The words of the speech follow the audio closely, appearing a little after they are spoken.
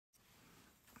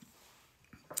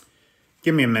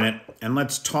Give me a minute and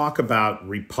let's talk about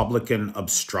Republican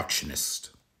obstructionist,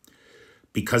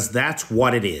 because that's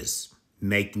what it is.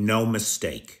 Make no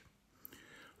mistake.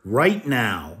 Right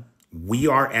now, we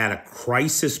are at a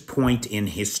crisis point in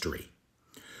history.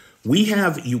 We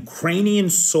have Ukrainian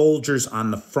soldiers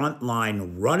on the front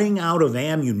line running out of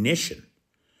ammunition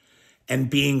and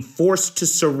being forced to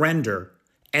surrender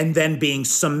and then being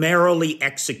summarily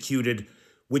executed,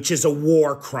 which is a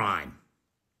war crime.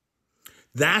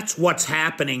 That's what's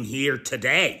happening here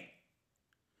today.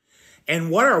 And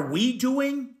what are we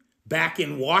doing back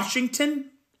in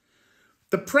Washington?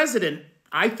 The president,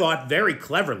 I thought very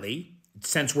cleverly,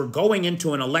 since we're going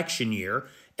into an election year,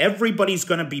 everybody's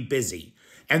going to be busy.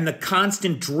 And the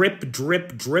constant drip,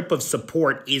 drip, drip of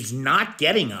support is not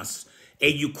getting us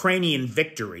a Ukrainian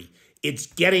victory. It's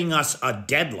getting us a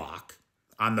deadlock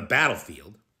on the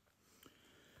battlefield.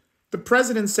 The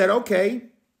president said, okay,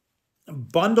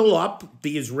 bundle up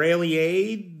the Israeli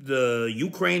aid, the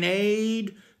Ukraine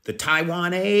aid, the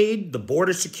Taiwan aid, the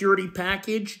border security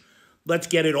package. Let's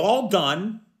get it all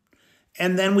done.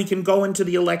 And then we can go into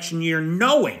the election year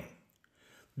knowing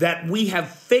that we have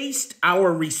faced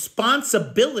our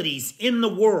responsibilities in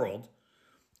the world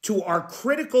to our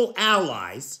critical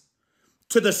allies,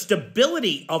 to the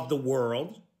stability of the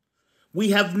world.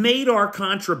 We have made our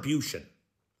contribution,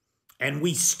 and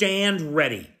we stand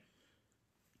ready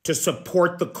to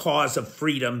support the cause of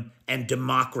freedom and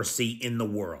democracy in the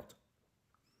world.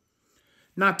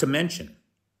 Not to mention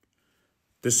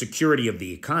the security of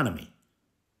the economy,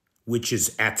 which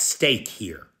is at stake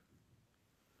here.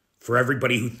 For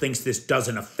everybody who thinks this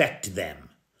doesn't affect them,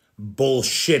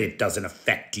 bullshit, it doesn't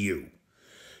affect you.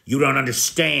 You don't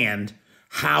understand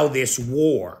how this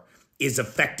war is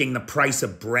affecting the price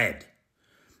of bread.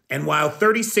 And while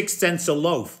 36 cents a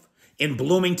loaf in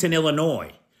Bloomington,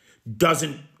 Illinois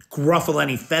doesn't ruffle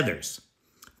any feathers,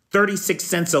 36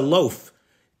 cents a loaf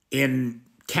in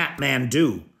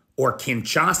Kathmandu or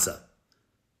Kinshasa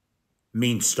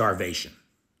means starvation.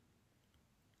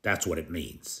 That's what it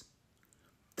means.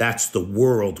 That's the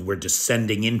world we're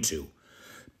descending into,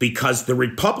 because the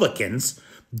Republicans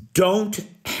don't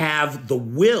have the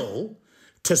will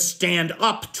to stand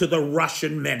up to the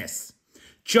Russian menace.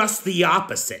 Just the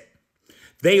opposite.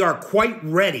 They are quite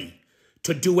ready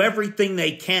to do everything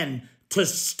they can to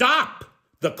stop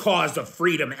the cause of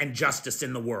freedom and justice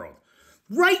in the world.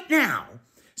 Right now,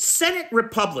 Senate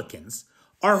Republicans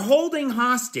are holding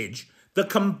hostage the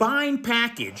combined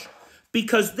package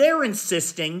because they're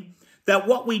insisting that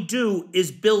what we do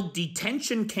is build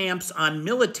detention camps on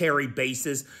military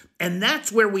bases, and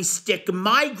that's where we stick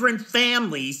migrant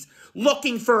families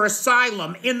looking for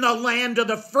asylum in the land of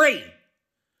the free.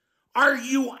 Are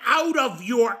you out of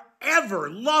your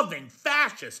ever-loving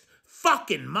fascist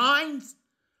fucking minds?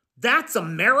 That's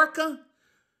America?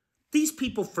 These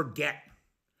people forget.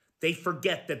 They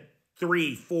forget that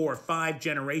 3, 4, 5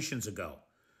 generations ago,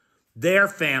 their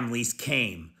families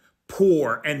came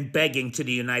poor and begging to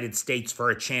the United States for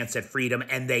a chance at freedom,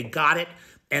 and they got it,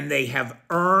 and they have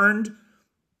earned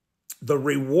the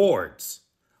rewards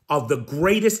of the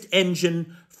greatest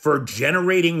engine for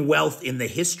generating wealth in the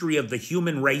history of the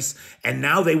human race, and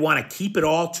now they want to keep it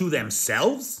all to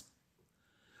themselves?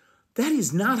 That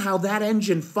is not how that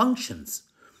engine functions.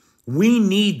 We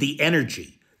need the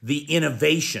energy, the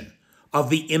innovation of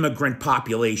the immigrant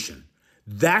population.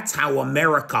 That's how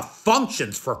America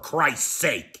functions, for Christ's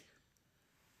sake.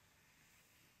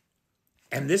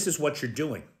 And this is what you're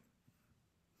doing.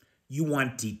 You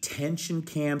want detention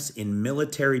camps in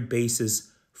military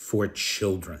bases for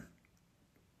children.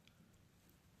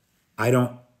 I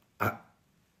don't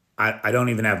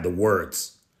even have the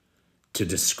words to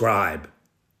describe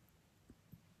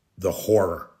the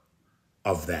horror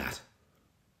of that.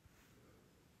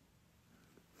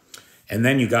 And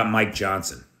then you got Mike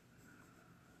Johnson,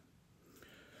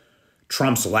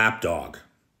 Trump's lapdog,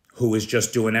 who is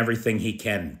just doing everything he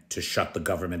can to shut the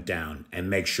government down and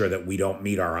make sure that we don't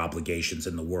meet our obligations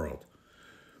in the world.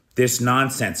 This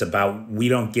nonsense about we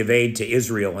don't give aid to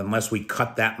Israel unless we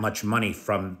cut that much money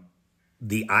from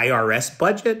the IRS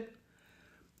budget?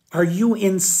 Are you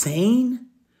insane?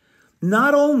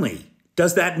 Not only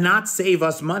does that not save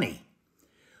us money,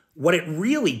 what it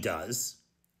really does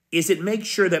is it makes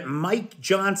sure that Mike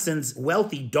Johnson's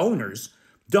wealthy donors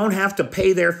don't have to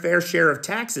pay their fair share of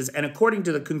taxes. And according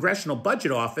to the Congressional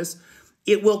Budget Office,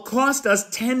 it will cost us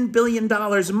 $10 billion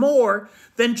more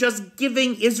than just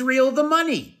giving Israel the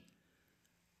money.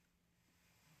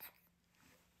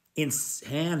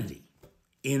 Insanity.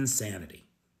 Insanity.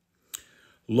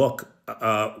 Look,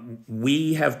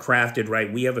 we have crafted,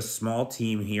 right? We have a small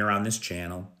team here on this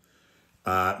channel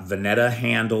Vanetta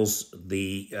handles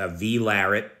the, V.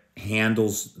 Larrett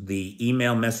handles the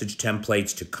email message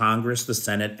templates to Congress, the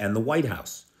Senate, and the White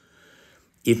House.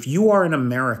 If you are an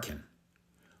American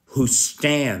who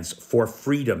stands for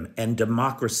freedom and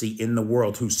democracy in the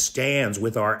world, who stands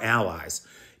with our allies,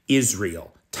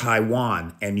 Israel,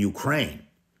 Taiwan, and Ukraine,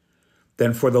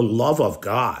 then for the love of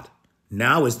God,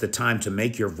 now is the time to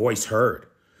make your voice heard.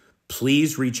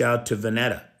 Please reach out to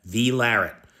Vanetta, V.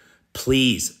 Larrett.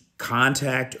 Please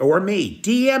contact, or me,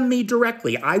 DM me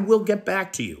directly. I will get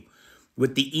back to you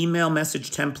with the email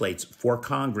message templates for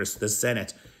Congress, the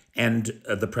Senate, and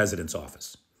the President's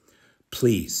office.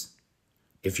 Please,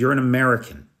 if you're an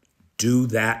American, do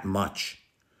that much.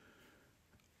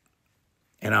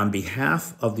 And on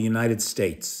behalf of the United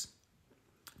States,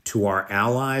 to our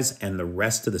allies and the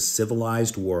rest of the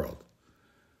civilized world,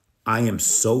 I am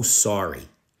so sorry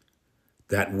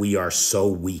that we are so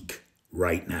weak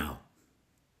right now.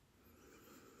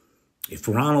 If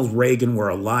Ronald Reagan were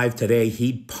alive today,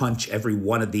 he'd punch every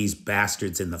one of these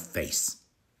bastards in the face.